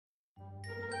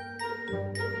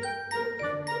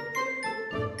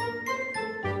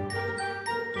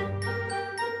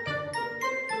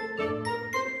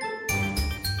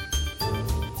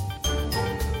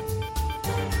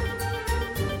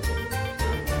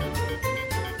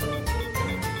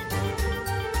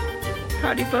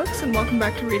Howdy, folks, and welcome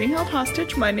back to Reading Held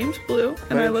Hostage. My name's Blue,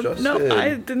 and I live. Justin. No,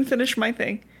 I didn't finish my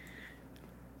thing.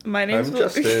 My name's I'm Blue,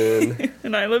 Justin.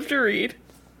 and I live to read.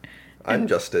 I'm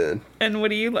Justin. And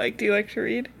what do you like? Do you like to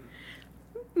read?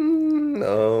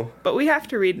 No. But we have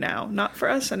to read now, not for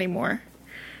us anymore,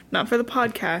 not for the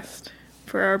podcast,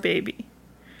 for our baby.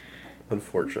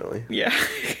 Unfortunately. Yeah,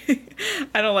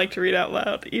 I don't like to read out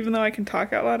loud, even though I can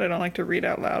talk out loud. I don't like to read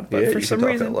out loud. But Yeah, for you some can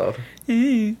talk reason, out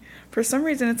loud. For some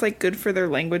reason, it's like good for their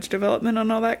language development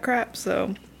and all that crap.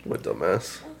 So What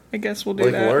dumbass. I guess we'll do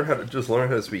Like, that. learn how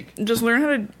to speak. Just learn how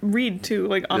to read too.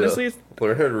 Like honestly, Yeah.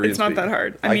 Learn how to read. it's not that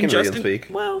hard. I mean, can Justin, read and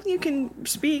speak. Well, you can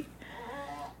speak.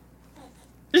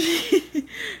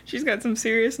 She's got some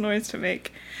serious noise to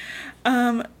make.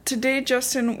 Today,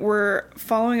 Justin, we're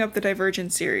following up the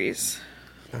Divergent series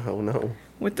Oh no.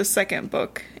 with the second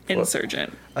book,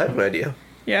 Insurgent. I have an idea.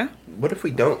 Yeah? What if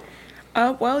we don't?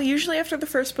 Well, usually after the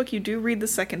first book, you do read the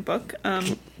second book. Yeah,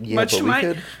 much but to we my,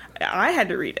 could I had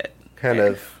to read it. kind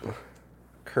of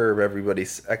curb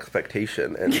everybody's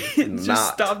expectation and Just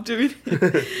not stop doing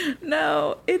it.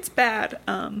 No, it's bad.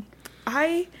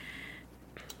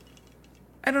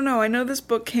 I don't know. I know this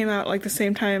book came out like the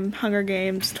same time Hunger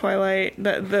Games, Twilight,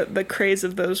 the craze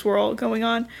of those were all going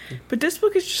on. But this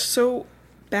book is just so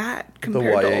bad the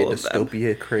compared to YA all of them.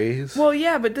 dystopia craze. Well,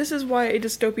 yeah, but this is YA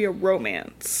dystopia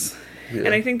romance. Yeah.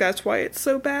 And I think that's why it's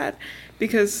so bad,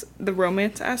 because the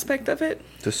romance aspect of it.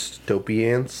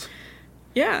 Dystopians.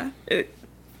 Yeah,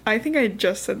 I think I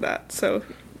just said that. So,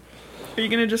 are you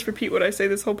gonna just repeat what I say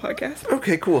this whole podcast?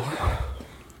 Okay, cool.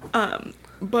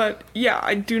 But yeah,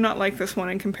 I do not like this one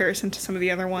in comparison to some of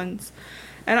the other ones.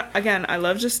 And again, I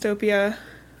love dystopia.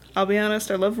 I'll be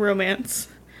honest, I love romance.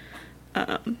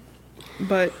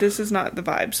 But this is not the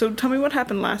vibe. So tell me what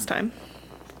happened last time.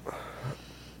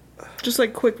 Just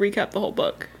like quick recap the whole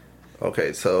book.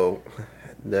 Okay, so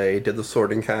they did the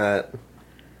sorting hat.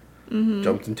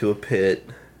 Jumped into a pit.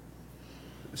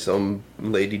 Some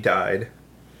lady died.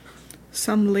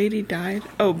 Some lady died.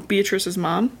 Oh, Beatrice's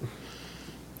mom?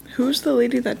 Who's the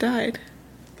lady that died?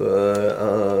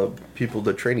 The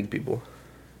training people.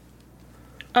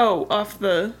 Oh, off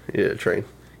the... Yeah, train.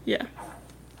 Yeah.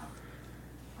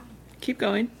 Keep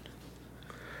going.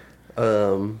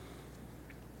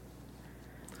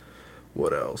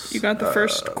 What else? You got the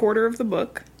first quarter of the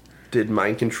book. Did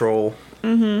mind control.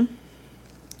 Can't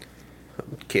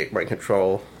mind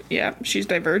control. Yeah, she's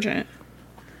divergent.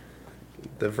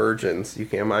 The virgins. You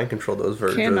can't mind control those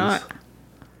virgins. Cannot.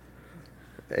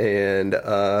 And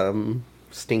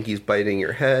Stinky's biting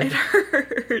your head. It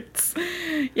hurts.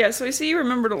 Yeah, so I see you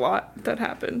remembered a lot that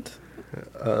happened.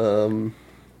 And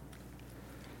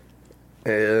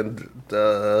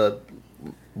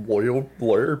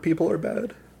lawyer people are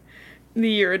bad.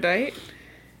 The erudite.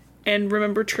 And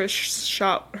remember Trish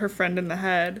shot her friend in the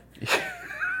head.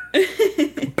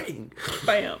 Bang.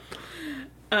 Bam.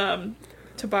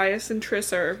 Tobias and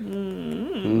Triss are...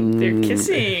 they're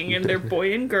kissing, and they're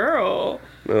boy and girl.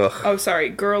 Ugh. Oh, sorry,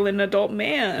 girl and adult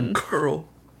man. Girl.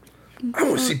 I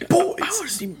want to see boys. I want to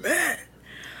see men.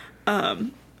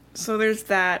 So there's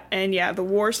that, and yeah, the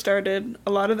war started.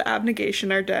 A lot of the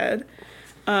abnegation are dead.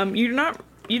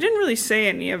 You didn't really say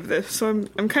any of this, so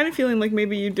I'm kind of feeling like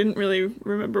maybe you didn't really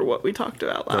remember what we talked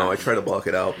about last. No, I try to block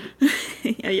it out.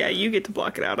 Yeah, you get to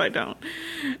block it out. I don't.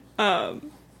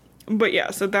 But yeah,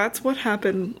 so that's what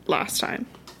happened last time.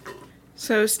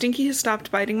 So Stinky has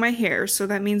stopped biting my hair, so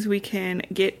that means we can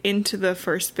get into the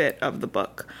first bit of the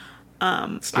book.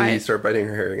 Stinky start biting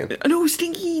her hair again. No,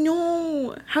 Stinky,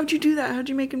 no! How'd you do that? How'd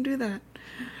you make him do that?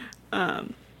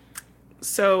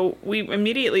 So we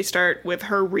immediately start with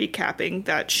her recapping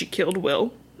that she killed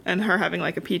Will, and her having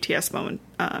like a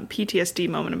PTSD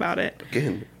moment about it.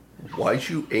 Again, why'd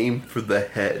you aim for the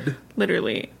head?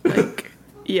 Literally, like,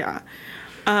 yeah.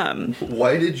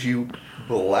 Why did you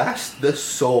blast the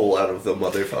soul out of the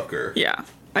motherfucker? Yeah.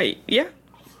 Yeah.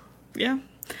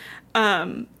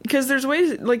 Because there's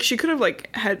ways, like, she could have,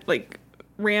 like, had, like,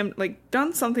 rammed, like,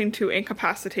 done something to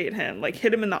incapacitate him, like,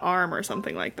 hit him in the arm or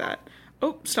something like that.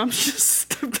 Oh, Stomp just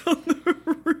stepped on the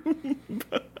room.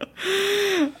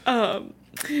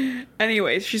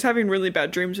 Anyways, she's having really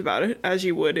bad dreams about it, as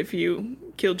you would if you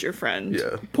killed your friend.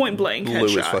 Yeah. Point blank, Blew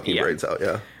his headshot. fucking brains out,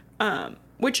 yeah.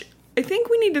 Which I think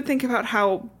we need to think about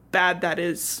how bad that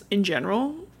is in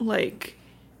general. Like,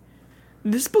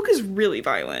 this book is really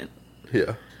violent.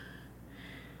 Yeah.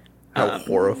 How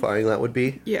horrifying that would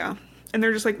be. Yeah. And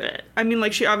they're just like, bleh. I mean,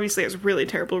 like, she obviously has really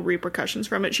terrible repercussions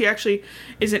from it. She actually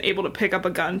isn't able to pick up a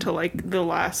gun till, like, the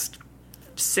last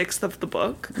sixth of the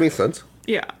book. Makes sense.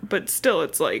 Yeah, but still,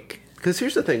 it's like... Because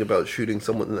here's the thing about shooting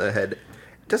someone in the head.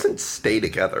 It doesn't stay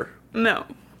together. No.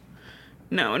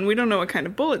 No, and we don't know what kind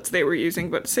of bullets they were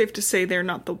using, but it's safe to say they're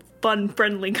not the fun,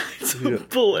 friendly kinds of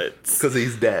bullets. Because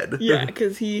he's dead. Yeah,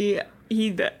 because he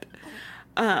dead.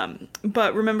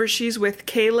 But remember, she's with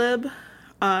Caleb,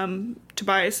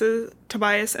 Tobias and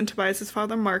Tobias's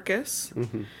father, Marcus.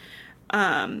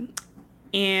 Mm-hmm.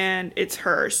 And it's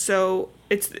her. So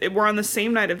we're on the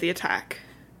same night of the attack.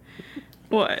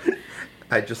 What?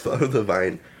 I just thought of the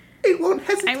vine. I won't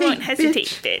hesitate,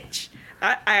 bitch.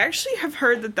 I actually have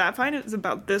heard that vine is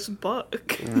about this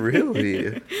book.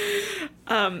 Really?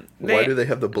 Why do they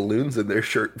have the balloons in their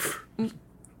shirt?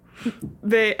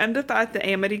 They end up at the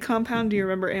Amity compound. Do you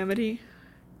remember Amity?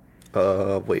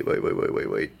 Wait.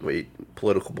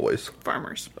 Political boys.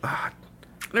 Farmers.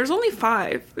 There's only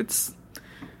 5. It's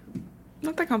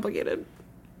not that complicated.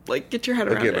 Like, get your head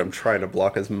around it. Again, I'm trying to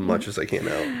block as much as I can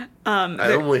out.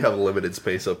 I only have limited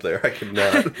space up there. I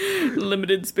cannot.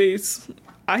 Limited space.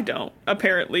 I don't,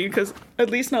 apparently, because at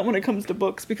least not when it comes to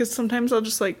books, because sometimes I'll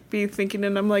just, like, be thinking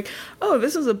and I'm like, oh,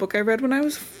 this is a book I read when I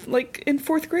was, like, in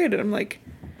 4th grade, and I'm like,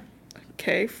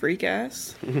 okay, freak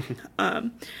ass.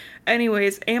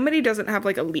 Anyways, Amity doesn't have,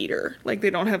 like, a leader. Like, they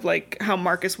don't have, like, how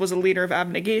Marcus was a leader of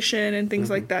abnegation and things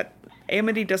like that.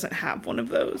 Amity doesn't have one of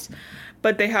those.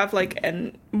 But they have, like,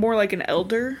 more like an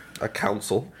elder. A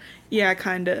council. Yeah,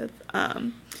 kind of.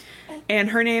 And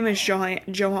her name is Johanna.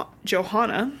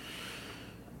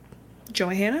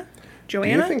 Joanna? Do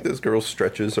you think this girl's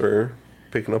stretches are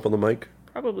picking up on the mic?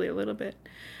 Probably a little bit.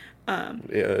 Yeah,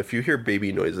 if you hear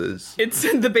baby noises... It's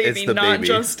the baby, not baby.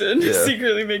 Justin,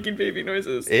 secretly making baby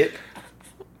noises. It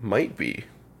might be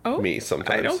me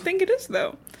sometimes. I don't think it is,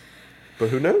 though. But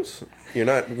who knows? You're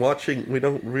not watching... We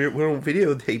don't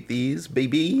videotape these,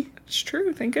 baby. It's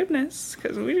true, thank goodness,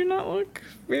 because we do not look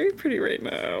very pretty right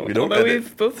now. We don't edit.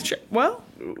 We've both...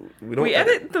 we don't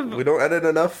edit. We don't edit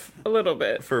enough... A little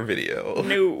bit. ...for video.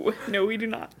 No, we do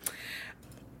not.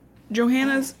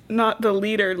 Johanna's not the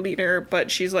leader,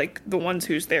 but she's, like, the ones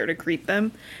who's there to greet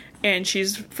them. And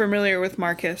she's familiar with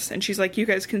Marcus, and she's like, you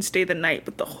guys can stay the night,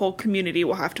 but the whole community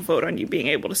will have to vote on you being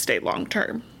able to stay long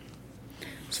term.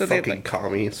 So fucking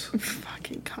commies.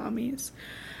 Fucking commies.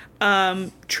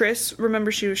 Triss,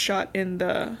 remember she was shot in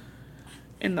the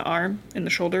arm, in the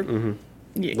shoulder?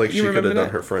 Mm-hmm. Like she could have done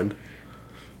her friend.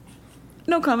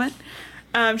 No comment.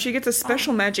 She gets a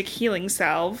special magic healing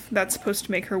salve that's supposed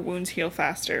to make her wounds heal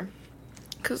faster.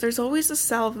 Because there's always a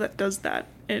salve that does that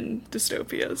in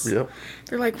dystopias. Yep.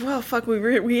 They're like, well, fuck,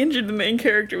 we injured the main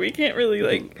character. We can't really,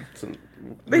 like...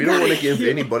 We don't want to give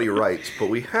anybody rights, but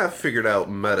we have figured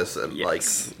out medicine.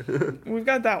 Yes. Like, we've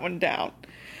got that one down.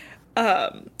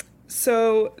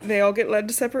 So they all get led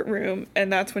to separate room,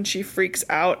 and that's when she freaks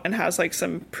out and has, like,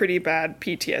 some pretty bad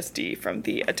PTSD from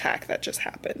the attack that just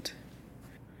happened.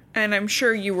 And I'm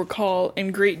sure you recall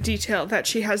in great detail that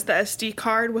she has the SD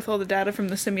card with all the data from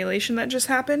the simulation that just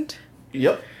happened.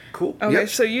 Yep. Cool. Okay, yep.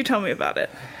 So you tell me about it.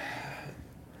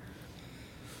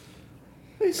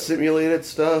 They simulated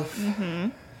stuff. Mm-hmm.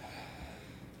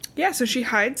 Yeah, so she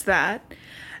hides that.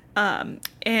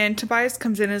 And Tobias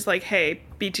comes in and is like, hey,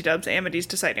 BT dubs, Amity's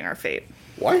deciding our fate.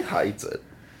 Why hides it?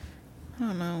 I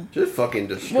don't know. Just fucking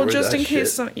destroy Well, just that in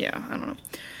case shit. Yeah, I don't know.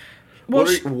 Well,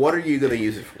 what are you going to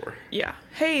use it for? Yeah.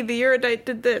 Hey, the Erudite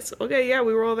did this. Okay, yeah,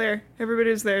 we were all there. Everybody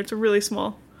was there. It's a really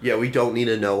small... Yeah, we don't need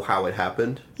to know how it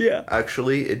happened. Yeah.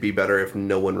 Actually, it'd be better if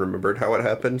no one remembered how it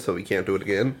happened, so we can't do it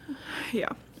again. Yeah.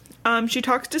 She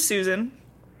talks to Susan,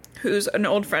 who's an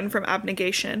old friend from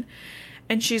Abnegation,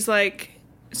 and she's like...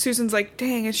 Susan's like,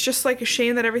 dang, it's just, like, a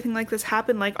shame that everything like this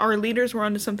happened. Like, our leaders were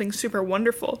onto something super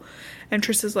wonderful. And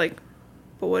Triss is like,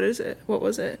 but what is it? What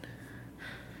was it?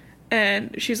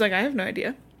 And she's like, I have no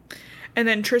idea. And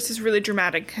then Triss is really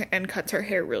dramatic and cuts her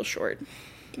hair real short,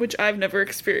 which I've never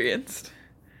experienced.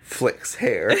 Flicks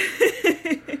hair.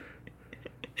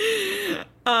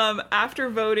 After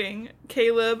voting,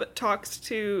 Caleb talks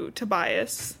to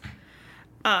Tobias.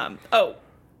 Are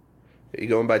you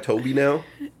going by Toby now?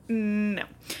 No.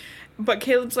 But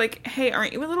Caleb's like, hey,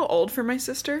 aren't you a little old for my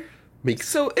sister?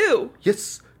 So, ew.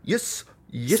 Yes.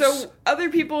 So, other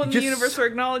people in the universe are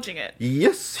acknowledging it.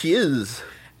 Yes, he is.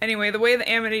 Anyway, the way the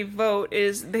Amity vote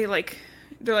is they're like,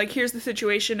 here's the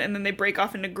situation, and then they break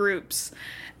off into groups.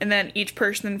 And then each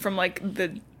person from, like,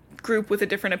 the group with a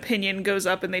different opinion goes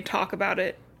up and they talk about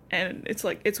it. And it's,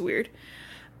 like, it's weird.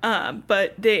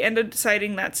 But they end up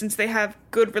deciding that since they have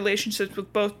good relationships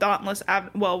with both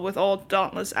with all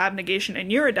Dauntless, Abnegation,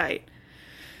 and Erudite,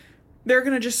 they're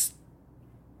gonna just...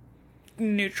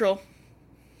 neutral.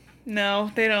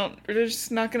 No, they don't. They're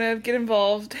just not gonna get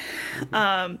involved.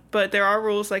 But there are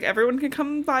rules, like everyone can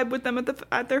come vibe with them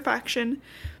at their faction,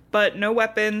 but no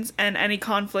weapons and any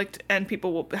conflict, and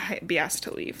people will be asked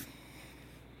to leave.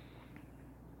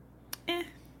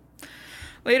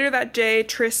 Later that day,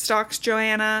 Triss stalks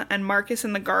Joanna and Marcus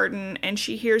in the garden, and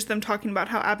she hears them talking about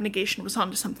how Abnegation was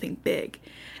onto something big.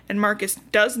 And Marcus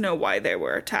does know why they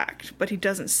were attacked, but he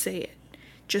doesn't say it.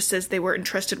 Just says they were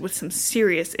entrusted with some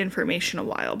serious information a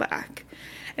while back.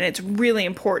 And it's really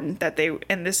important that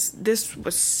this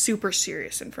was super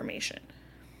serious information.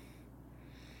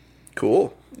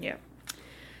 Cool. Yeah.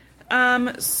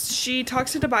 She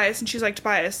talks to Tobias and she's like,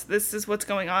 Tobias, this is what's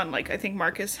going on. Like, I think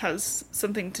Marcus has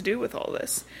something to do with all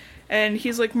this. And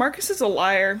he's like, Marcus is a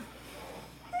liar.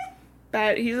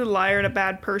 He's a liar and a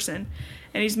bad person.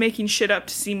 And he's making shit up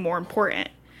to seem more important.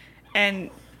 And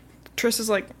Triss is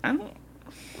like,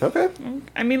 Okay.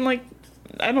 I mean, like,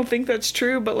 I don't think that's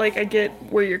true, but, like, I get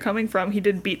where you're coming from. He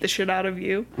did beat the shit out of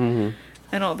you. Mm-hmm.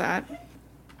 And all that.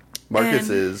 Marcus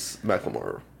is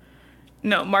Macklemore.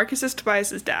 No, Marcus is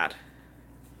Tobias' dad.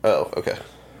 Oh, okay.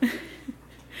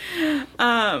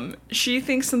 She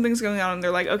thinks something's going on, and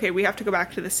they're like, okay, we have to go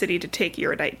back to the city to take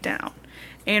Erudite down.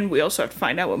 And we also have to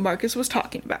find out what Marcus was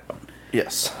talking about.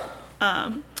 Yes.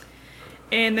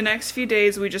 In the next few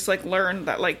days, we just, like, learn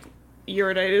that, like,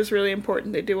 Erudite is really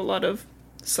important. They do a lot of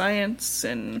science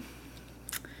and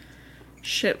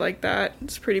shit like that.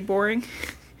 It's pretty boring.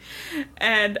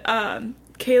 And,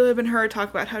 Caleb and her talk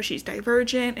about how she's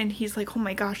divergent, and he's like, oh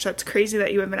my gosh, that's crazy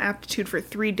that you have an aptitude for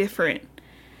 3 different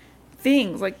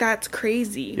things. Like, that's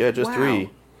crazy. Yeah, just wow. 3.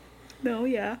 No,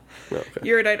 yeah. Oh, okay.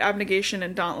 Erudite, Abnegation,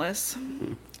 and Dauntless.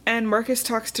 Mm-hmm. And Marcus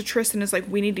talks to Triss and is like,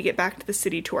 we need to get back to the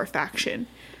city to our faction.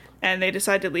 And they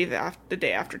decide to leave the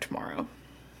day after tomorrow.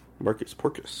 Marcus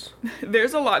Porcus.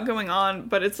 There's a lot going on,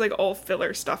 but it's like all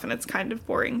filler stuff, and it's kind of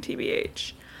boring,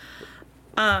 TBH.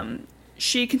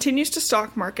 She continues to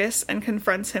stalk Marcus and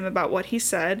confronts him about what he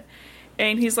said.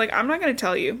 And he's like, I'm not going to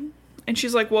tell you. And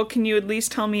she's like, well, can you at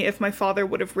least tell me if my father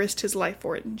would have risked his life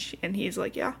for it? And he's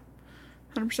like, yeah,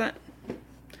 100%.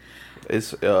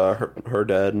 Is her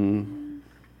dad and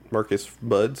Marcus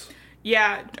buds?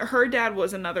 Yeah, her dad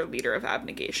was another leader of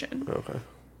Abnegation. Okay.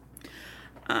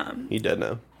 He dead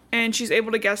now. And she's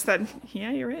able to guess that, yeah,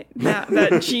 you're right,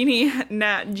 that Jeannie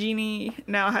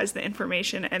now has the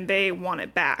information and they want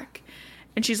it back.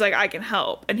 And she's like, I can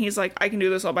help. And he's like, I can do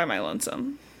this all by my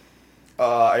lonesome.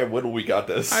 We got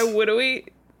this.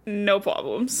 No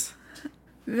problems.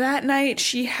 That night,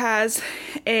 she has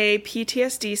a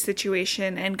PTSD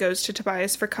situation and goes to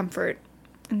Tobias for comfort.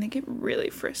 And they get really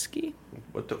frisky.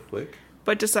 What the flick?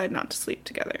 But decide not to sleep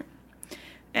together.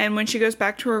 And when she goes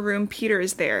back to her room, Peter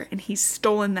is there, and he's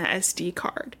stolen the SD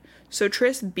card. So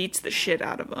Triss beats the shit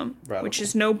out of him, Radical. Which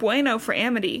is no bueno for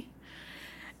Amity.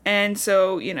 And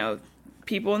so,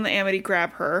 people in the Amity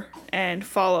grab her and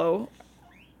follow.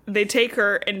 They take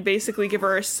her and basically give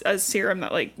her a serum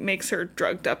that, like, makes her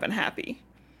drugged up and happy.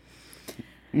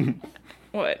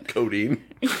 What? Codeine.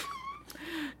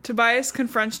 Tobias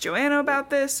confronts Joanna about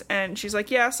this, and she's like,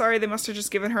 yeah, sorry, they must have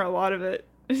just given her a lot of it.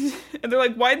 And they're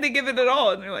like, why'd they give it at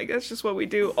all? And they're like, that's just what we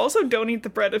do. Also, don't eat the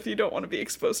bread if you don't want to be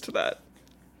exposed to that.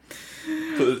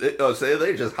 So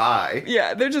they're just high.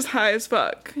 Yeah, they're just high as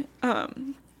fuck.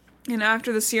 And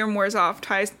after the serum wears off,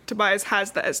 Tobias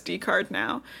has the SD card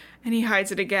now. And he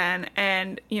hides it again.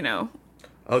 And,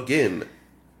 Again.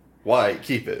 Why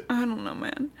keep it? I don't know,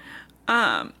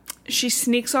 man. She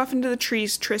sneaks off into the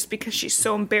trees, Triss, because she's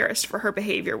so embarrassed for her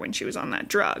behavior when she was on that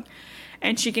drug.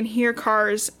 And she can hear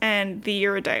cars, and the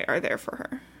Erudite are there for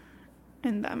her.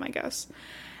 And them, I guess.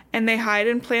 And they hide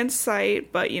in Plan's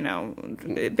sight, but,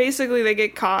 basically they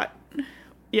get caught.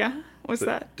 Yeah? What's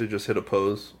that? To just hit a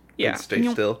pose and stay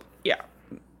still? Yeah.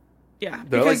 Yeah.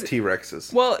 They're like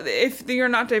T-Rexes. Well, if you're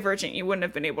not divergent, you wouldn't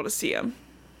have been able to see them.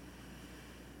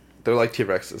 They're like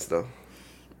T-Rexes, though.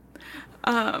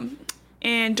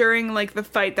 And during, like, the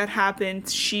fight that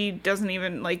happens, she doesn't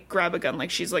even, like, grab a gun. Like,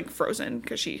 she's, like, frozen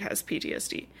because she has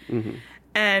PTSD. Mm-hmm.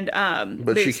 And,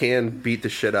 But she can beat the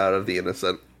shit out of the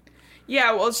innocent.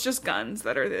 Yeah, well, it's just guns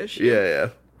that are the issue. Yeah.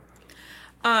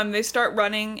 They start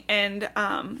running, and,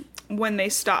 when they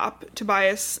stop,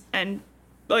 Tobias and,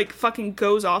 like, fucking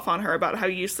goes off on her about how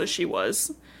useless she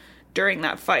was during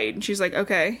that fight. And she's like,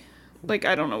 okay, like,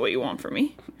 I don't know what you want from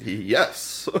me.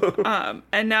 Yes.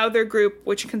 And now their group,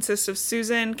 which consists of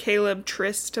Susan, Caleb,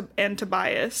 Triss, and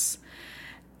Tobias,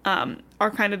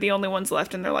 are kind of the only ones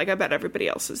left, and they're like, I bet everybody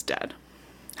else is dead.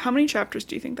 How many chapters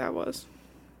do you think that was?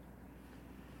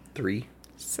 3.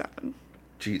 7.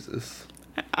 Jesus.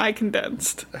 I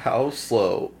condensed. How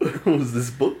slow was this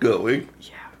book going?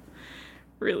 Yeah.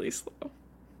 Really slow.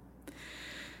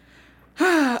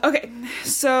 Okay,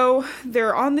 so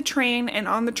they're on the train, and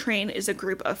on the train is a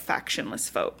group of factionless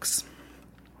folks.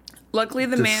 Luckily,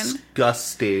 the man...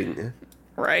 Disgusting.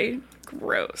 Right?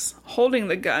 Gross. Holding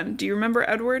the gun. Do you remember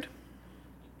Edward?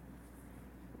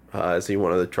 Is he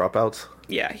one of the dropouts?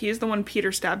 Yeah, he's the one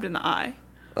Peter stabbed in the eye.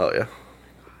 Oh, yeah.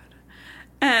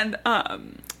 And,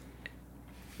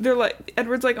 they're like,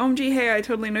 Edward's like, OMG, hey, I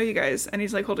totally know you guys. And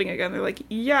he's like holding it again. They're like,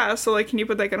 yeah, so like, can you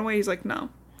put that gun away? He's like, no.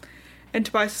 And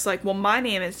Tobias is like, well, my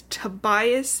name is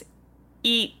Tobias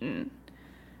Eaton.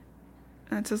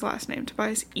 That's his last name,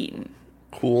 Tobias Eaton.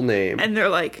 Cool name. And they're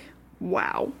like,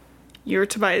 wow, you're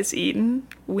Tobias Eaton?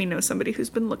 We know somebody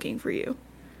who's been looking for you.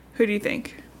 Who do you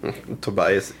think?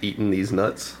 Tobias eating these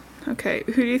nuts. Okay,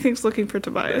 who do you think's looking for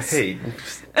Tobias? Hey,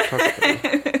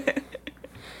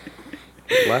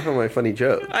 laugh at my funny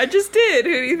joke. I just did.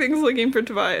 Who do you think's looking for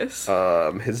Tobias?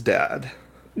 His dad.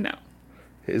 No.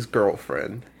 His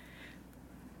girlfriend.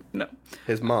 No.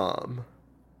 His mom.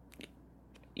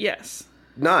 Yes.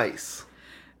 Nice.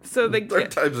 So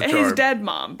Third time's a charm. his dead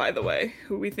mom, by the way,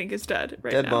 who we think is dead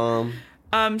right now. Dead mom.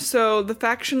 So the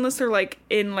factionless are like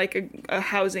in like a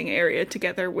housing area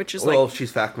together, which is Well, like,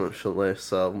 she's factionless,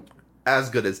 so as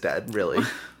good as dead, really.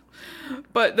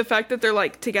 but the fact that they're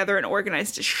like together and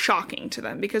organized is shocking to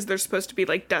them because they're supposed to be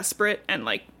like desperate and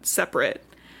like separate,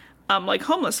 like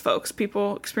homeless folks,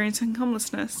 people experiencing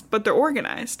homelessness, but they're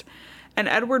organized. And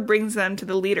Edward brings them to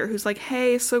the leader, who's like,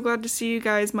 hey, so glad to see you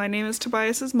guys. My name is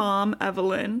Tobias's mom,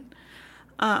 Evelyn.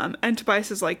 And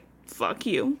Tobias is like, fuck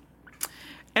you.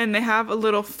 And they have a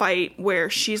little fight where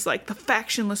she's like, the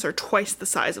factionless are twice the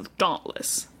size of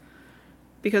Dauntless.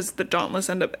 Because the Dauntless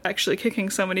end up actually kicking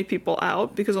so many people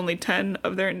out because only 10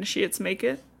 of their initiates make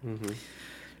it. Mm-hmm.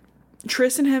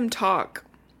 Triss and him talk.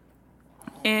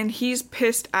 And he's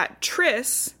pissed at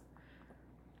Triss,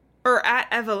 or at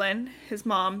Evelyn, his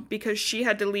mom, because she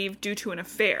had to leave due to an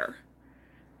affair.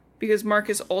 Because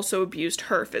Marcus also abused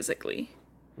her physically.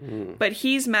 Mm. But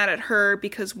he's mad at her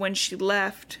because when she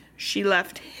left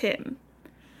him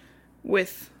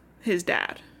with his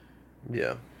dad.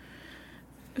 Yeah.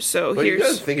 So but you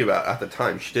gotta think about, at the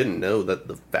time, she didn't know that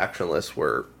the factionless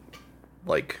were,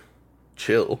 like,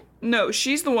 chill. No,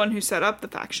 she's the one who set up the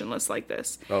factionless like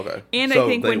this. Okay. And so I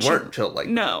think they when weren't chill like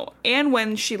that. No. And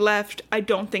when she left, I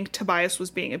don't think Tobias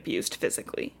was being abused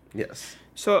physically. Yes.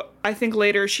 So I think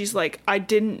later she's like, I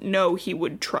didn't know he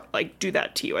would try, like, do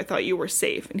that to you. I thought you were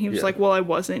safe. And he was like, well, I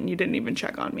wasn't. You didn't even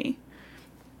check on me.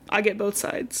 I get both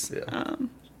sides. Yeah.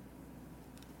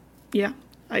 Yeah.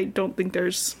 I don't think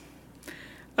there's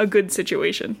a good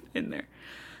situation in there.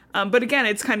 But again,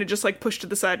 it's kind of just like pushed to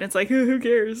the side and it's like, who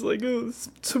cares? Like, oh,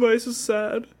 Tobias is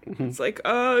sad. Mm-hmm. It's like,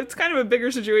 it's kind of a bigger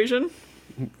situation.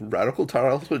 Radical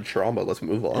childhood trauma. Let's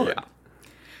move on.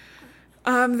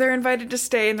 Yeah. They're invited to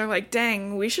stay and they're like,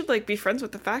 dang, we should like be friends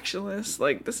with the factionalists.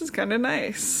 Like, this is kind of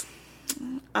nice.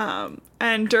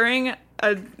 And during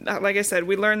like I said,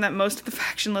 we learned that most of the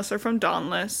factionalists are from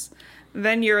Dauntless,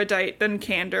 then Erudite, then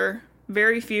Candor,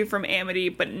 very few from Amity,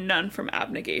 but none from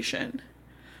Abnegation.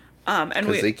 And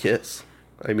because they kiss.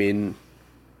 I mean,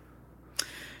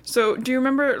 so do you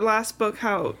remember last book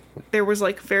how there was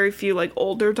like very few like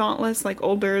older Dauntless, like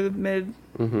older mid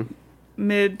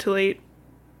to late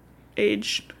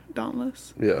aged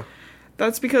Dauntless? Yeah.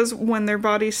 That's because when their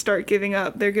bodies start giving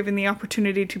up, they're given the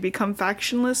opportunity to become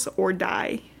factionless or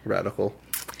die. Radical.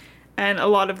 And a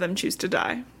lot of them choose to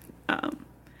die.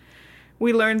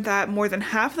 We learned that more than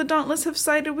half the Dauntless have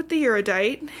sided with the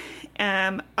Erudite,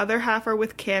 other half are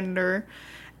with Candor,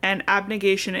 and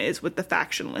Abnegation is with the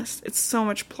factionless. It's so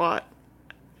much plot,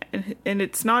 and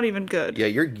it's not even good. Yeah,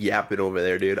 you're yapping over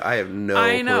there, dude. I have no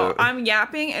I know. clue. I'm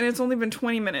yapping, and it's only been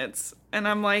 20 minutes, and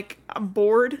I'm like, I'm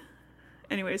bored.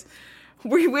 Anyways,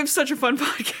 we have such a fun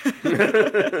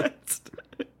podcast.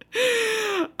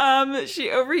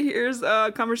 She overhears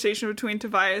a conversation between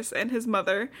Tobias and his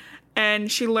mother,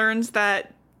 and she learns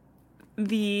that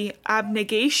the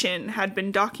Abnegation had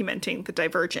been documenting the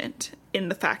Divergent in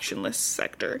the factionless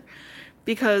sector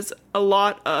because a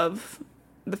lot of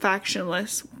the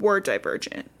factionless were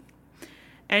Divergent.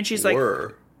 And she's like...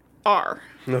 Are.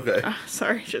 Okay.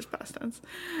 Sorry, just past tense.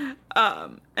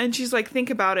 And she's like, think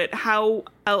about it. How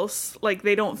else, like,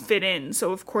 they don't fit in,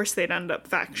 so of course they'd end up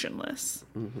factionless.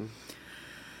 Mm-hmm.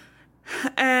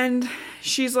 And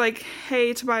she's like,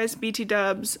 hey, Tobias, BT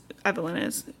dubs, Evelyn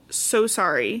is, so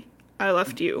sorry I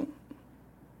left you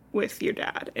with your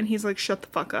dad. And he's like, shut the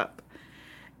fuck up.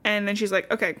 And then she's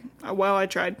like, okay, well, I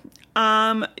tried.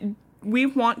 We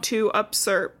want to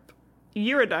usurp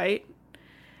Erudite,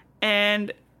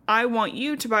 and I want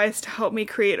you, Tobias, to help me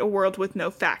create a world with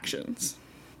no factions.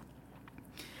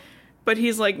 But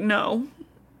he's like, no.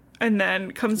 And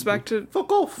then comes back to...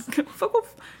 Fuck off. Fuck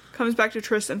off. Comes back to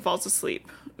Triss and falls asleep.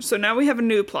 So now we have a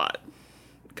new plot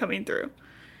coming through.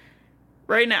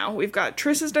 Right now, we've got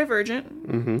Triss's Divergent.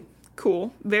 Mm-hmm.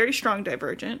 Cool. Very strong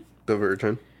Divergent.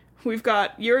 Divergent. we've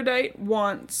got Eurydice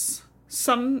wants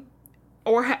some,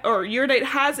 or Eurydice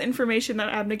has information that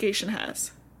Abnegation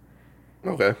has.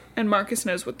 Okay. And Marcus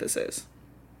knows what this is.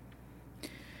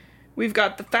 We've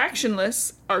got the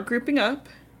factionless are grouping up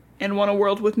and want a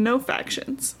world with no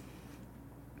factions.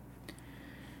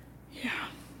 Yeah.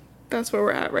 That's where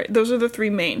we're at, right? Those are the three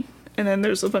main. And then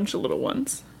there's a bunch of little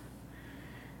ones.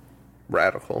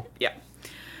 Radical. Yeah.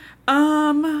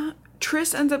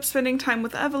 Triss ends up spending time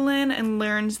with Evelyn and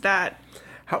learns that...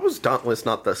 How is Dauntless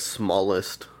not the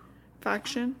smallest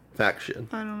faction? I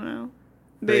don't know.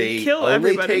 They kill only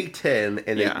everybody. take 10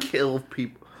 and they kill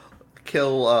people,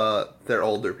 their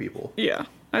older people. Yeah.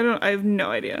 I have no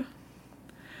idea.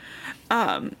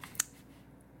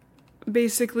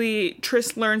 Basically,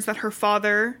 Triss learns that her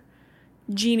father,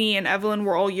 Jeannie, and Evelyn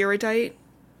were all Eurydice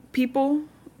people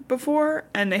before,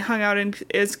 and they hung out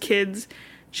as kids.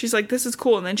 She's like, this is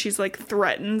cool, and then she's like,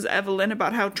 threatens Evelyn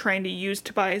about how trying to use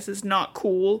Tobias is not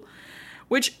cool.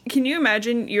 Which, can you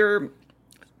imagine your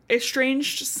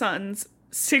estranged son's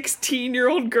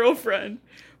 16-year-old girlfriend,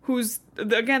 who's,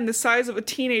 again, the size of a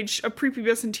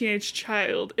prepubescent teenage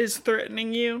child, is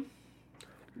threatening you?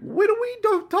 What do we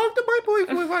don't talk to my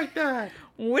boyfriend like that?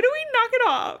 What do we knock it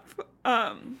off?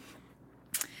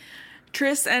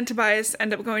 Triss and Tobias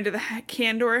end up going to the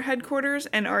Kandor headquarters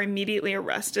and are immediately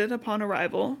arrested upon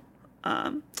arrival.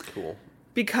 Cool.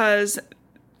 Because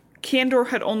Kandor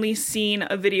had only seen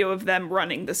a video of them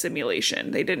running the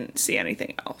simulation. They didn't see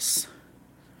anything else.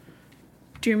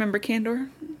 Do you remember Kandor?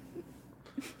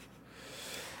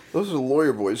 Those are the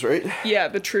lawyer boys, right? Yeah,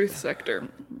 the truth sector.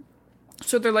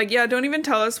 So they're like, yeah, don't even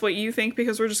tell us what you think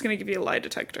because we're just going to give you a lie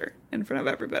detector in front of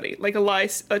everybody. Like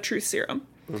a truth serum.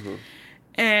 Mm-hmm.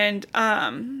 And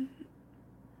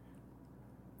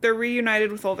they're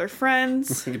reunited with all their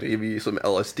friends. I'm going to give you some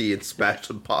LSD and smash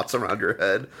some pots around your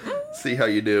head. See how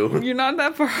you do. You're not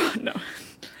that far on,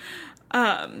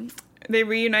 no. They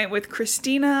reunite with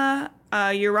Christina,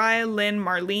 Uriah, Lynn,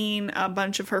 Marlene, a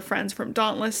bunch of her friends from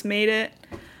Dauntless made it.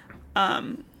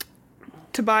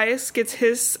 Tobias gets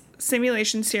his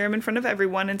simulation serum in front of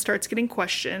everyone and starts getting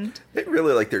questioned. They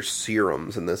really like their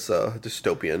serums in this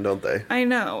dystopian, don't they? I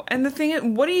know. And the thing is,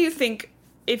 what do you think,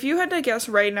 if you had to guess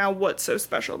right now what's so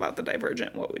special about the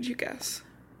Divergent, what would you guess?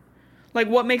 Like,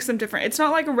 what makes them different? It's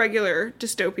not like a regular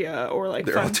dystopia or like...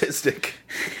 They're autistic.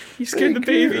 You scared the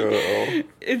baby.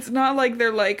 It's not like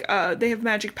they're like, they have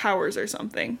magic powers or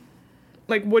something.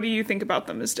 Like, what do you think about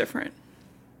them is different?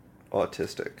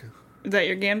 Autistic. Is that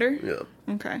your gander?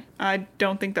 Yeah. Okay. I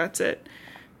don't think that's it.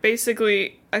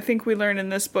 Basically, I think we learn in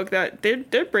this book that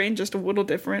their brain just a little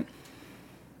different.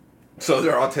 So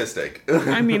they're autistic.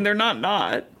 I mean, they're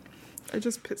not. It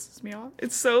just pisses me off.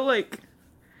 It's so, like...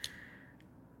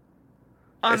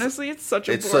 Honestly, it's such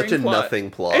a boring plot. It's such a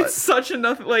nothing plot. It's such a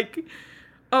nothing... Like,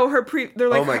 oh, they're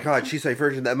like... Oh my god, she's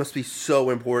divergent. That must be so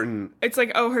important. It's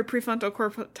like, oh, her prefrontal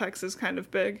cortex is kind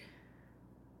of big.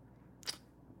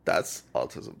 That's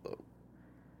autism, though.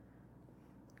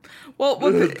 Well,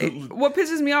 what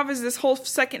pisses me off is this whole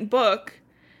second book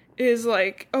is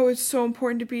like, oh, it's so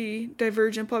important to be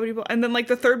divergent, blah, blah, blah. And then, like,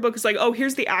 the third book is like, oh,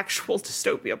 here's the actual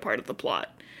dystopia part of the plot.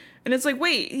 And it's like,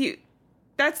 wait,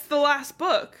 that's the last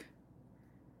book.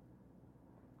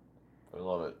 I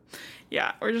love it.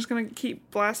 Yeah, we're just going to keep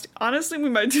blasting. Honestly, we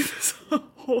might do this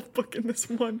whole book in this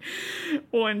one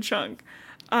chunk.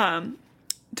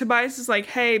 Tobias is like,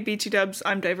 hey, BT dubs,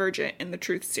 I'm divergent in the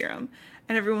truth serum.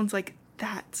 And everyone's like,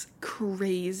 that's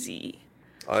crazy.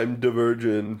 I'm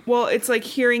divergent. Well, it's like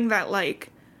hearing that, like,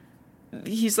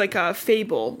 he's like a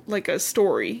fable, like a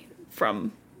story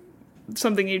from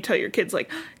something you tell your kids,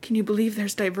 like, can you believe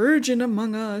there's divergent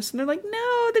among us? And they're like,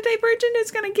 no, the divergent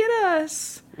is going to get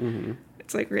us. Mm-hmm.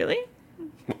 It's like, really?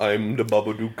 I'm the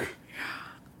Babadook.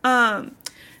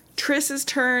 Triss's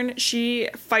turn, she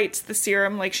fights the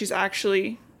serum, like she's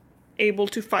actually able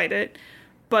to fight it,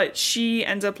 but she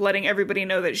ends up letting everybody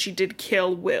know that she did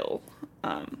kill Will,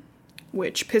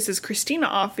 which pisses Christina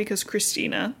off because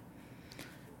Christina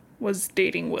was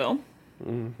dating Will.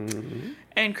 Mm-hmm.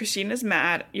 And Christina's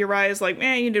mad. Uriah's like,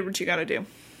 man, you did what you gotta do.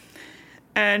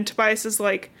 And Tobias is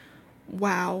like,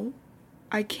 wow,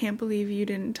 I can't believe you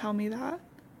didn't tell me that.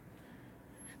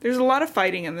 There's a lot of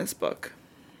fighting in this book.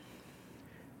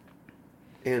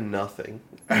 And nothing.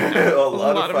 a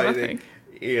lot of fighting.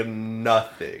 Nothing. And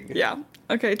nothing. Yeah.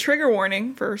 Okay, trigger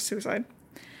warning for suicide.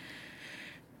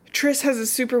 Triss has a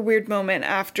super weird moment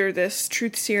after this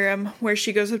truth serum where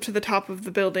she goes up to the top of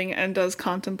the building and does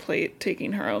contemplate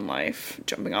taking her own life,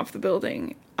 jumping off the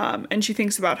building. And she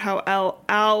thinks about how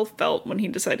Al felt when he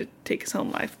decided to take his own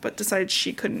life, but decides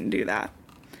she couldn't do that.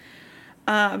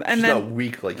 She's not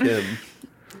weak like him.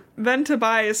 then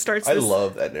Tobias starts I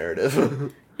love that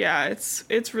narrative. Yeah,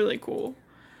 it's really cool.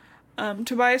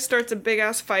 Tobias starts a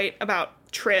big-ass fight about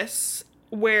Triss,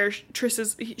 where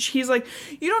he's like,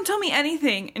 you don't tell me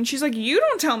anything. And she's like, you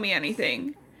don't tell me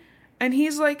anything. And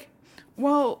he's like,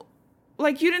 well,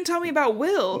 like, you didn't tell me about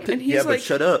Will. And he's but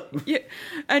shut up. Yeah.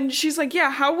 And she's like,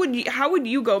 yeah, how would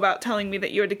you go about telling me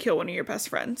that you had to kill one of your best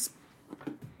friends?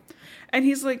 And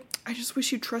he's like, I just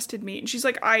wish you trusted me. And she's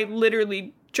like, I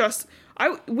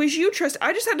wish you trust.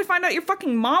 I just had to find out your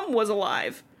fucking mom was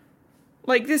alive.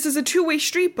 Like, this is a two-way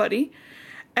street, buddy.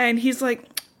 And he's like,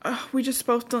 we just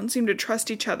both don't seem to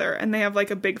trust each other. And they have,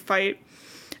 like, a big fight.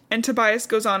 And Tobias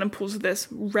goes on and pulls this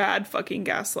rad fucking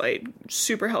gaslight,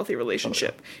 super healthy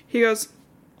relationship. He goes,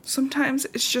 sometimes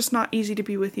it's just not easy to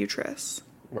be with you, Triss.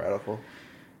 Radical.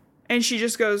 And she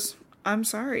just goes, I'm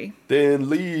sorry. Then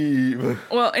leave.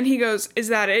 Well, and he goes, is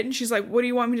that it? And she's like, what do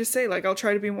you want me to say? Like, I'll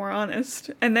try to be more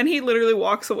honest. And then he literally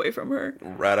walks away from her.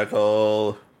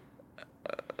 Radical.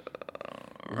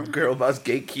 Girl must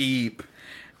gatekeep.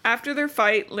 After their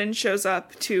fight, Lynn shows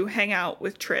up to hang out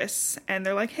with Triss. And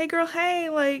they're like, hey, girl, hey,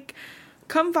 like,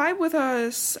 come vibe with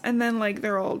us. And then, like,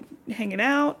 they're all hanging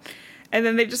out. And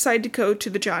then they decide to go to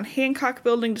the John Hancock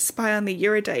building to spy on the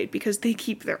Erudite because they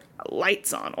keep their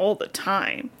lights on all the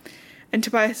time. And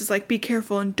Tobias is like, be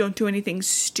careful and don't do anything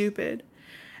stupid.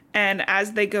 And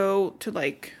as they go to,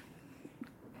 like,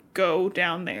 go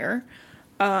down there,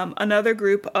 another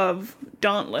group of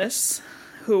Dauntless,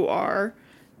 who are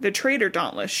the traitor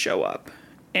Dauntless, show up.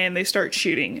 And they start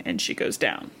shooting, and she goes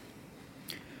down.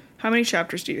 How many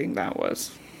chapters do you think that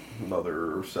was?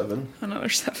 Another 7. Another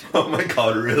 7. Oh my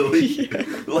god, really?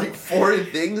 Yeah. Like 4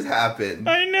 things happened.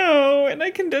 I know, and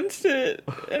I condensed it.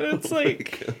 And it's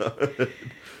like...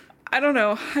 I don't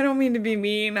know. I don't mean to be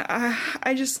mean. I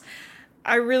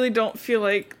really don't feel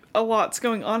like a lot's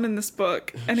going on in this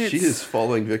book. And she is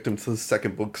falling victim to the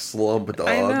second book slump, dog.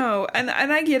 I know. And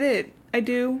I get it. I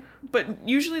do. But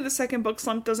usually the second book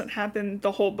slump doesn't happen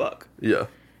the whole book. Yeah.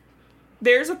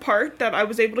 There's a part that I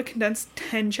was able to condense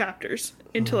 10 chapters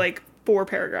into like 4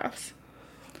 paragraphs.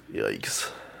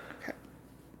 Yikes. Okay.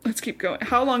 Let's keep going.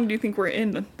 How long do you think we're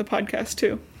in the podcast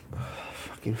too?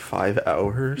 Fucking 5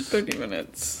 hours. 30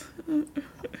 minutes.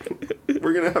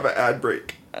 We're gonna have an ad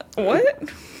break. What?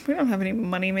 We don't have any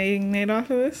money being made off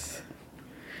of this.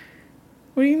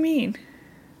 What do you mean?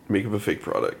 Make up a fake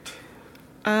product.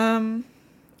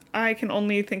 I can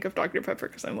only think of Dr. Pepper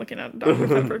because I'm looking at a Dr.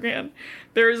 Pepper can.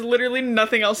 There is literally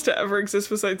nothing else to ever exist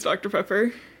besides Dr.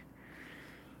 Pepper.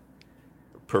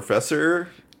 Professor?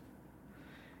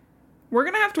 We're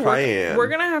gonna have to work. We're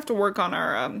gonna have to work on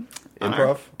our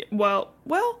improv. Well,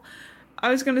 I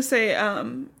was gonna say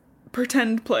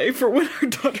pretend play for when our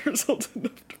daughter's old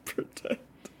enough to pretend.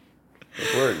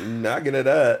 We're not good at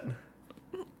that.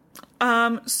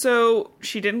 So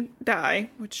she didn't die,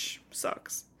 which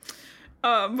sucks.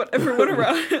 But everyone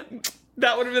around,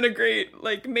 that would have been a great,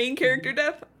 like, main character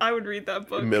death. I would read that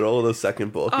book. Middle of the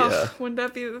second book, yeah. Wouldn't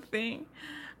that be the thing?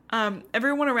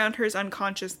 Everyone around her is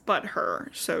unconscious but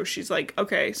her. So she's like,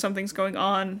 okay, something's going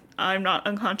on. I'm not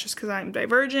unconscious because I'm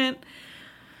divergent.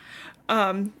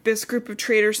 This group of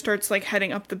traitors starts, like,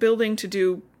 heading up the building to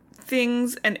do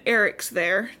things, and Eric's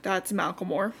there. That's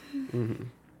Macklemore. Mm-hmm.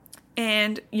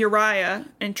 And Uriah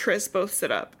and Triss both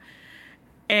sit up.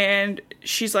 And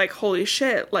she's like, holy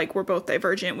shit, like, we're both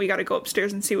divergent. We got to go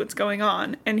upstairs and see what's going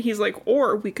on. And he's like,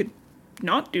 or we could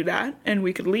not do that, and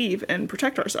we could leave and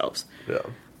protect ourselves. Yeah.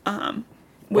 Or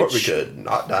we could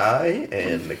not die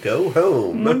and go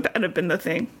home. Wouldn't that have been the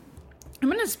thing? I'm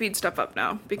going to speed stuff up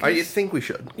now. Because I think we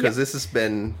should, because this has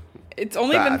been It's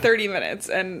only bad. been 30 minutes,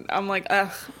 and I'm like,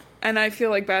 ugh. And I feel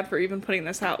like bad for even putting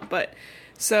this out, but...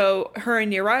 So, her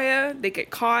and Uriah, they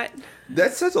get caught.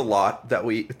 That says a lot that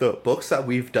the books that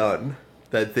we've done,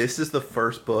 that this is the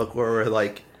first book where we're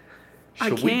like,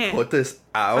 should we put this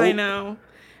out? I know.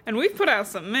 And we've put out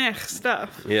some meh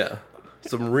stuff. Yeah.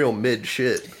 Some real mid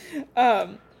shit.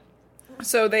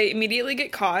 So they immediately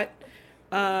get caught.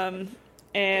 And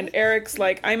Eric's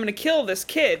like, I'm going to kill this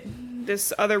kid.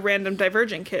 This other random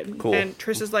divergent kid. Cool. And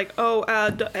Triss is like,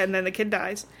 and then the kid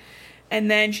dies.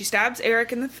 And then she stabs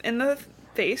Eric in the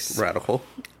face. Radical.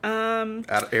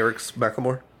 At Eric's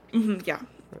Macklemore. Mm-hmm, yeah.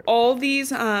 All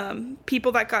these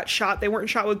people that got shot, they weren't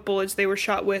shot with bullets. They were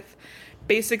shot with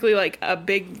basically like a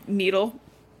big needle.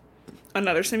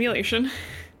 Another simulation.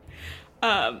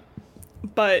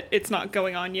 But it's not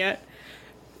going on yet.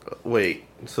 Wait,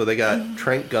 so they got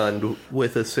trank gunned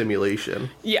with a simulation.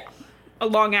 Yeah. A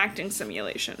long-acting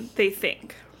simulation, they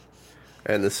think.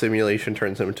 And the simulation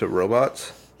turns them into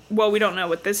robots? Well, we don't know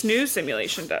what this new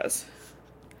simulation does.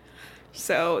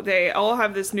 So they all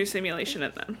have this new simulation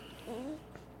in them.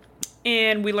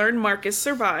 And we learn Marcus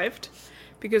survived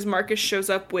because Marcus shows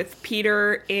up with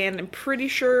Peter and I'm pretty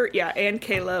sure, and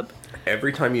Caleb.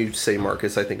 Every time you say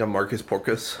Marcus, I think of Marcus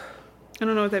Porcus. I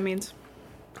don't know what that means.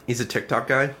 He's a TikTok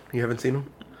guy. You haven't seen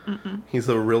him? Mm-mm. He's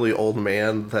a really old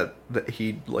man that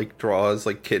he like draws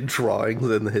like kid drawings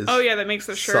and his that makes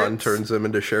the shirts. son turns them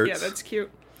into shirts. Yeah, that's cute.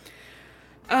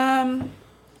 Then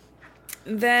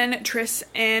Triss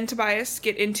and Tobias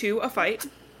get into a fight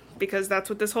because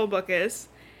that's what this whole book is.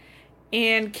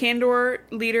 And Candor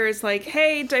leader is like,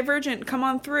 "Hey, Divergent, come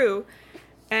on through."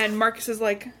 And Marcus is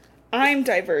like, "I'm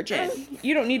Divergent.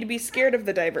 You don't need to be scared of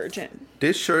the Divergent."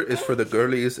 This shirt is for the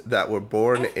girlies that were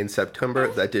born in September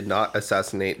that did not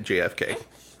assassinate JFK.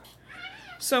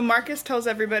 So Marcus tells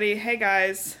everybody, "Hey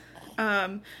guys,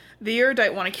 the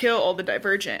Erudite want to kill all the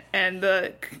Divergent." And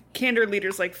the Candor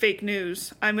leader's like, "Fake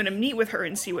news. I'm going to meet with her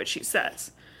and see what she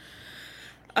says."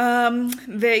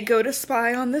 They go to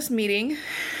spy on this meeting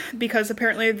because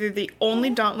apparently they're the only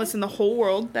Dauntless in the whole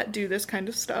world that do this kind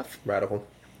of stuff. Radical.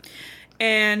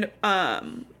 And,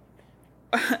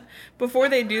 before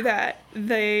they do that,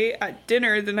 at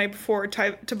dinner the night before,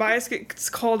 Tobias gets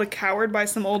called a coward by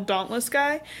some old Dauntless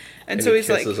guy. And so he's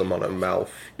like... kisses him on the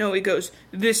mouth. No, he goes,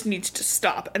 "This needs to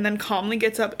stop." And then calmly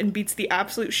gets up and beats the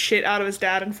absolute shit out of his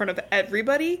dad in front of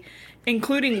everybody,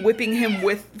 including whipping him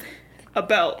with a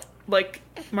belt, like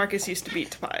Marcus used to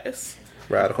beat Tobias.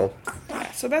 Radical.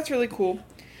 Yeah, so that's really cool.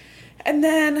 And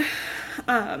then,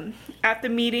 at the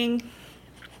meeting...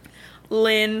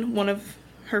 Lynn, one of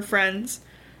her friends,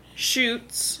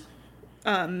 shoots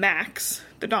Max,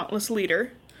 the Dauntless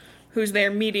leader, who's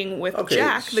there meeting with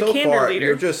Jack, the Candor leader.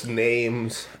 You're just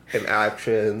names and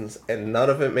actions, and none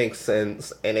of it makes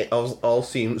sense, and it all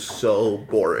seems so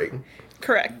boring.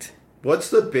 Correct. What's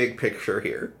the big picture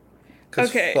here?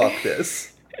 Because fuck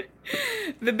this.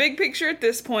 The big picture at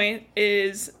this point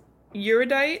is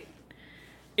Erudite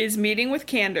is meeting with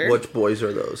Candor. Which boys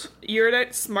are those?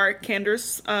 Erudite's Smart,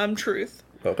 Candor's Truth.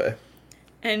 Okay.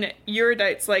 And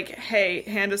Erudite's like, "Hey,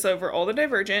 hand us over all the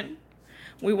Divergent.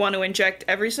 We want to inject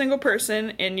every single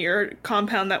person in your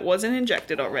compound that wasn't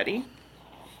injected already.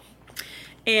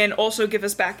 And also give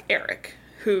us back Eric,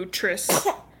 who Triss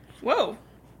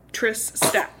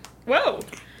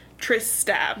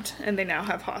stabbed, and they now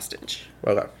have hostage."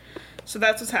 Okay. So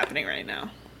that's what's happening right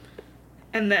now.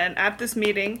 And then at this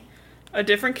meeting, a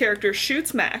different character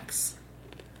shoots Max.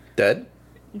 Dead?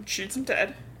 Shoots him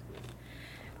dead.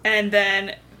 And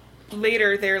then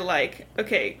later they're like,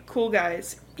 "Okay, cool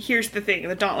guys, here's the thing."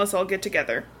 The Dauntless all get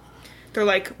together. They're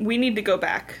like, "We need to go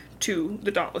back to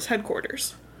the Dauntless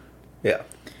headquarters. Yeah.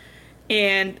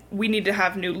 And we need to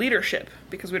have new leadership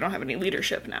because we don't have any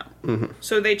leadership now." Mm-hmm.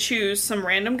 So they choose some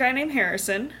random guy named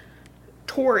Harrison,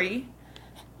 Tori,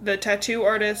 the tattoo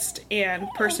artist and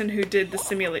person who did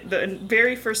the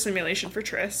very first simulation for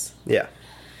Triss. Yeah.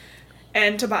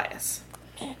 And Tobias.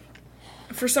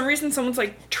 For some reason, someone's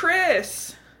like,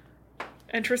 "Triss!"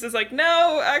 And Triss is like,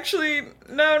 "No, actually,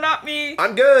 no, not me.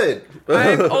 I'm good."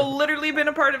 I've literally been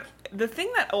a part of... The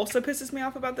thing that also pisses me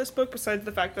off about this book, besides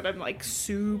the fact that I'm, like,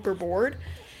 super bored,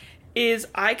 is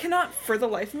I cannot, for the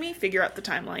life of me, figure out the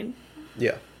timeline.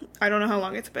 Yeah. I don't know how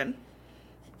long it's been.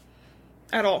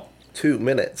 At all. 2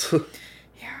 minutes.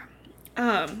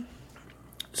 Yeah.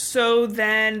 So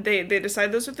then they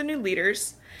decide those are the new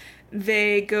leaders.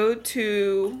 They go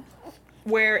to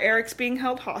where Eric's being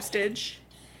held hostage,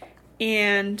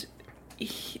 and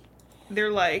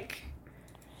they're like,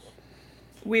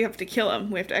 "We have to kill him.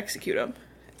 We have to execute him."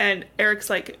 And Eric's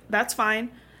like, "That's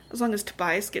fine, as long as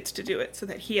Tobias gets to do it, so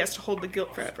that he has to hold the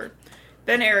guilt forever."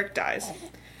 Then Eric dies.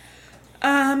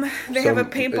 They have a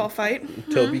paintball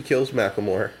fight. Toby kills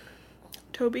Macklemore.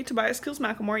 Tobias kills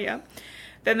Macklemore, yeah.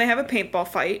 Then they have a paintball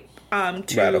fight.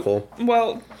 Radical.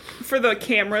 Well, for the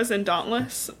cameras and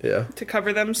Dauntless. Yeah. To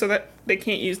cover them so that they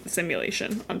can't use the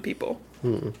simulation on people.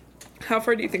 How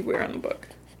far do you think we are on the book?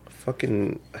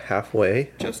 Fucking halfway.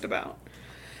 Just about.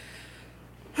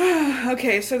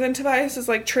 Okay, so then Tobias is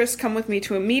like, "Triss, come with me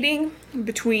to a meeting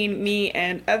between me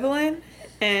and Evelyn."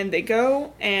 And they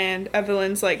go, and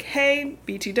Evelyn's like, "Hey,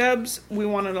 BT Dubs, we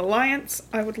want an alliance.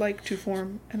 I would like to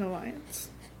form an alliance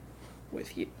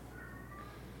with you."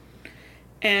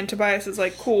 And Tobias is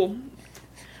like, "Cool."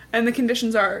 And the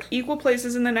conditions are equal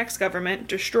places in the next government,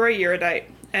 destroy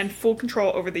Erudite, and full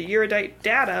control over the Erudite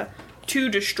data to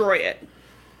destroy it.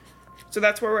 So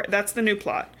that's the new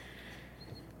plot.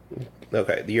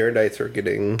 Okay, the Erudites are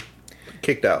getting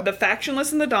kicked out. The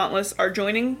Factionless and the Dauntless are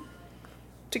joining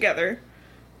together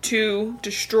to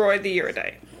destroy the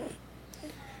Erudite.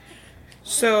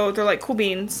 So they're like, "Cool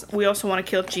beans. We also want to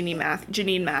kill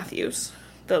Janine Matthews,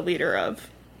 the leader of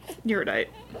Erudite."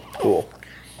 Cool.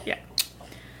 Yeah.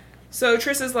 So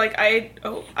Triss is like, I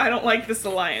don't like this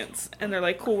alliance. And they're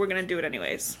like, cool, we're going to do it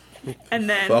anyways. And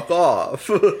then... Fuck off.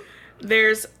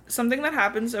 There's something that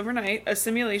happens overnight. A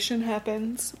simulation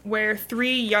happens where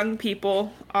 3 young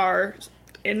people are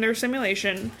in their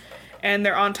simulation, and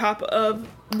they're on top of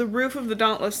the roof of the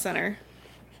Dauntless Center.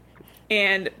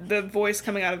 And the voice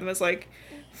coming out of them is like,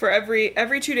 for every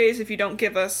 2 days, if you don't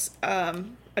give us a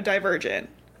Divergent,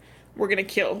 we're gonna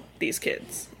kill these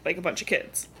kids, like a bunch of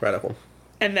kids. Radical.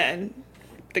 And then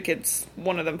the kids,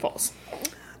 one of them falls.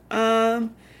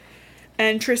 And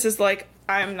Triss is like,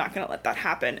 I'm not gonna let that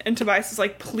happen. And Tobias is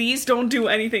like, please don't do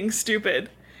anything stupid.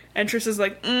 And Triss is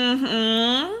like,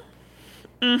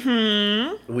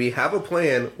 We have a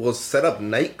plan. We'll set up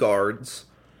night guards.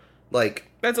 Like...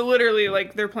 That's literally,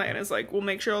 like, their plan is, like, we'll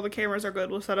make sure all the cameras are good,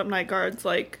 we'll set up night guards,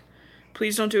 like,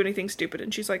 please don't do anything stupid.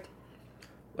 And she's like...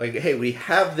 Like, hey, we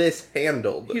have this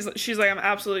handled. She's like, I'm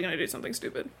absolutely gonna do something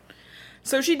stupid.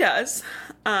 So she does,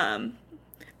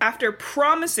 after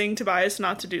promising Tobias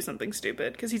not to do something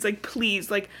stupid, because he's like,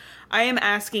 please, like, I am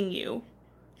asking you,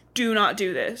 do not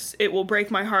do this. It will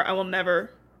break my heart, I will never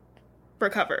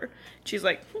recover. She's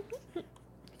like...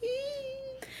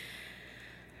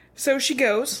 So she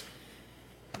goes...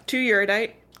 to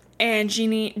Eurydite, and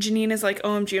Janine is like,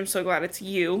 OMG, I'm so glad it's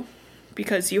you,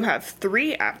 because you have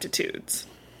 3 aptitudes.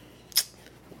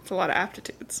 It's a lot of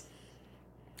aptitudes.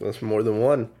 That's more than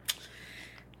one.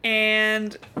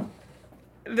 And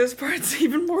this part's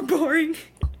even more boring.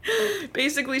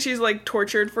 Basically, she's, like,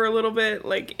 tortured for a little bit,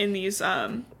 like, in these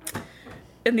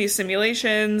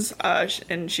simulations,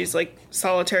 and she's, like,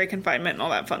 solitary confinement and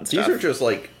all that fun stuff. These are just,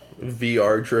 like,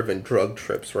 VR-driven drug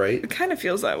trips, right? It kind of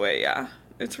feels that way, yeah.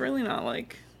 It's really not,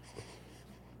 like...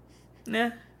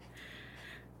 Nah.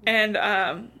 And,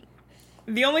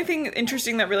 the only thing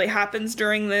interesting that really happens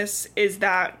during this is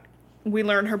that we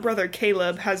learn her brother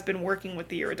Caleb has been working with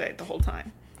the Eurydite the whole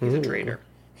time. He's a traitor.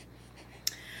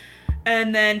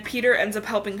 And then Peter ends up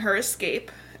helping her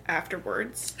escape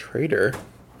afterwards. Traitor?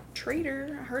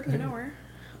 Traitor. I hardly know her.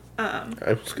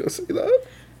 I was gonna say that.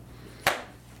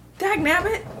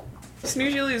 Dagnabbit.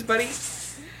 Snooze you lose, buddy.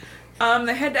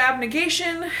 They head to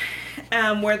Abnegation,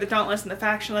 where the Dauntless and the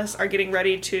Factionless are getting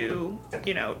ready to,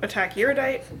 attack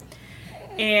Eurydite.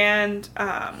 And,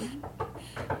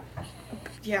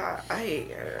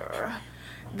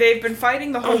 they've been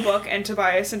fighting the whole book, and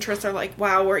Tobias and Triss are like,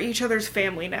 wow, we're each other's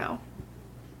family now.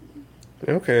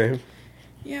 Okay.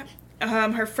 Yeah.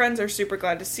 Her friends are super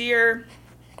glad to see her.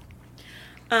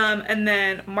 And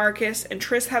then Marcus and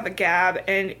Triss have a gab,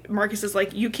 and Marcus is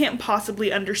like, you can't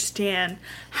possibly understand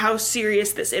how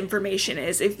serious this information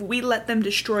is. If we let them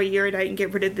destroy Eurydite and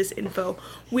get rid of this info,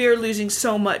 we are losing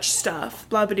so much stuff.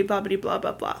 Blah, blah, blah, blah, blah,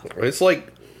 blah, blah. It's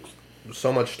like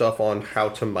so much stuff on how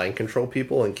to mind control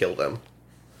people and kill them.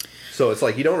 So it's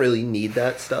like, you don't really need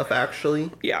that stuff,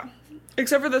 actually. Yeah.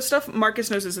 Except for the stuff Marcus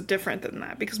knows is different than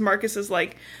that, because Marcus is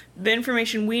like, the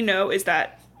information we know is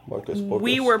that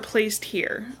we were placed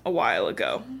here a while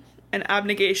ago, and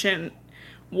Abnegation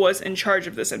was in charge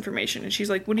of this information. And she's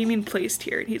like, what do you mean placed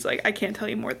here? And he's like, I can't tell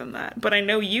you more than that. But I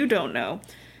know you don't know,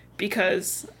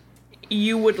 because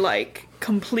you would, like,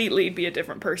 completely be a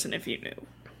different person if you knew.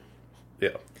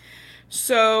 Yeah.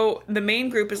 So the main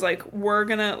group is like, we're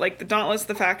gonna, like, the Dauntless,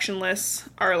 the Factionless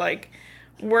are like,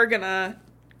 we're gonna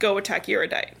go attack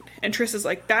Eurydite. And Triss is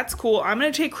like, that's cool. I'm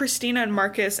gonna take Christina and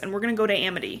Marcus, and we're gonna go to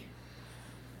Amity.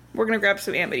 We're gonna grab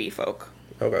some Amity folk.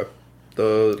 Okay.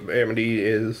 The Amity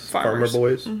is farmer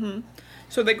boys? Mm-hmm.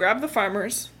 So they grab the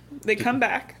farmers. They come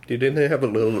back. Didn't they have a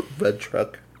little red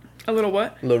truck? A little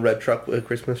what? A little red truck with a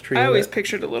Christmas tree I in always it?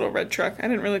 pictured a little red truck. I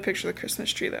didn't really picture the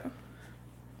Christmas tree, though.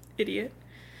 Idiot.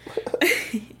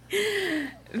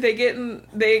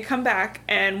 They come back,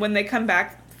 and when they come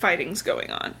back, fighting's going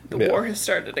on. The war has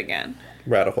started again.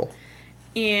 Radical.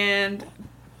 And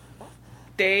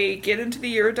they get into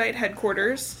the Eurydite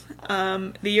headquarters.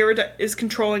 The Eurydite is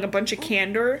controlling a bunch of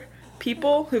Candor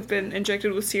people who've been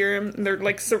injected with serum. And they're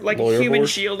like human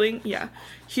shielding. Yeah.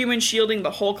 Human shielding the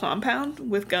whole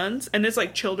compound with guns. And it's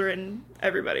like children,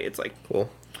 everybody. It's like... Cool.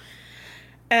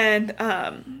 And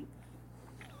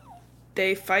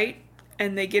they fight,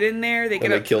 and they get in there. They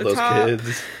get up to the top. And they kill those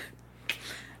kids.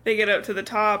 They get up to the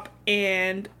top,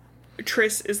 and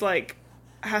Triss is like,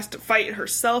 has to fight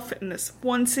herself in this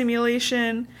one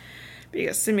simulation,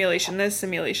 because simulation this,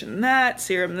 simulation that,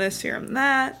 serum this, serum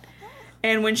that.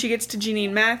 And when she gets to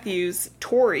Janine Matthews,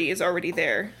 Tori is already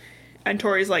there, and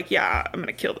Tori's like, yeah, I'm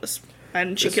gonna kill this.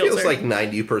 And she kills her. Feels like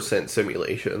 90%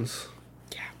 simulations.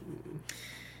 Yeah.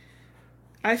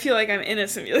 I feel like I'm in a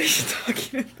simulation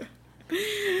talking about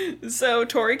that. So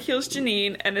Tori kills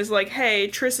Janine and is like, hey,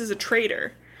 Triss is a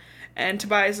traitor. And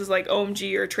Tobias is like, OMG,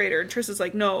 you're a traitor. And Triss is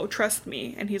like, no, trust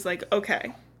me. And he's like,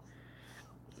 okay.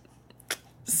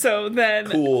 So then...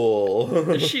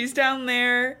 Cool. she's down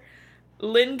there.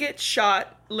 Lynn gets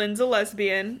shot. Lynn's a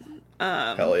lesbian.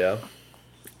 Hell yeah.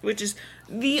 Which is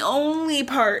the only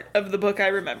part of the book I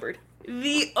remembered.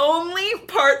 The only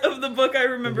part of the book I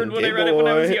remembered when I read it when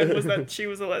I was young was that she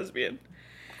was a lesbian.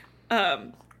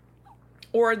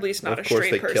 Or at least not a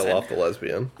straight person. Of course they kill off the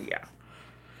lesbian. Yeah.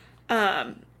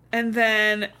 And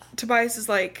then Tobias is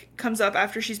like, comes up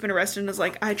after she's been arrested and is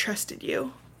like, I trusted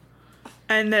you.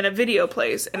 And then a video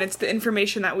plays, and it's the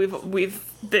information that we've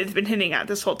been hinting at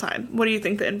this whole time. What do you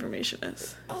think the information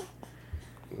is?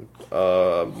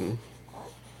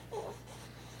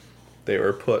 They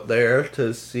were put there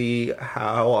to see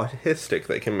how autistic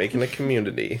they can make in a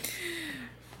community.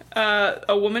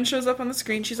 A woman shows up on the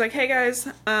screen. She's like, hey guys,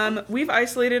 we've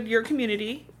isolated your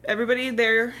community. Everybody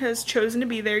there has chosen to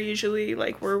be there usually.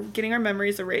 Like, we're getting our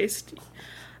memories erased.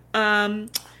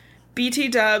 BT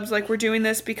dubs, like, we're doing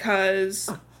this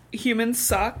because humans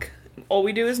suck. All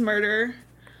we do is murder.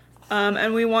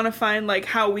 And we want to find, like,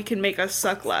 how we can make us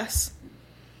suck less.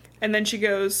 And then she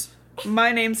goes,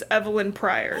 my name's Evelyn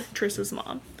Pryor, Triss's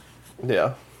mom.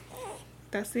 Yeah.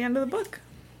 That's the end of the book.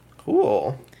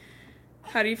 Cool.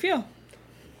 How do you feel?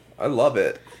 I love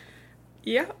it.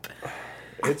 Yep.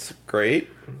 It's great.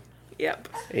 Yep.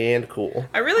 And cool.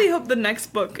 I really hope the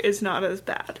next book is not as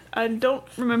bad. I don't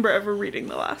remember ever reading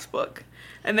the last book.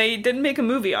 And they didn't make a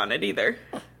movie on it either.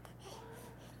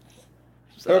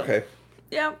 So, okay.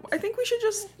 Yeah, I think we should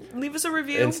just leave us a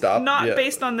review. And stop. Not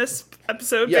based on this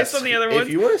episode, based on the other ones. If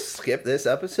you want to skip this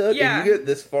episode, if you get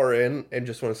this far in and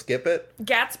just want to skip it.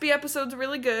 Gatsby episode's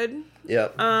really good.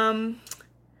 Yep.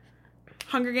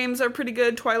 Hunger Games are pretty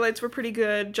good. Twilight's were pretty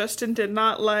good. Justin did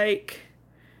not like...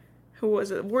 Who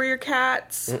was it? Warrior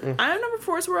Cats. I know number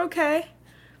 4s were okay.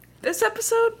 This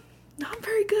episode, not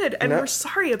very good. And we're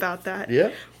sorry about that.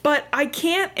 Yeah. But I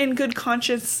can't, in good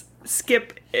conscience,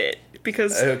 skip it.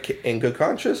 Because... in good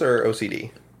conscience or OCD?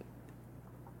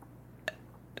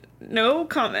 No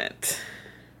comment.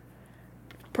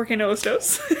 Porque no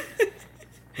estos.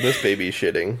 This baby's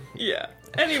shitting. Yeah.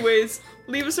 Anyways,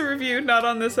 leave us a review, not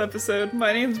on this episode.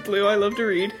 My name's Blue. I love to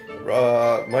read.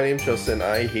 My name's Justin.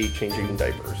 I hate changing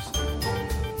diapers.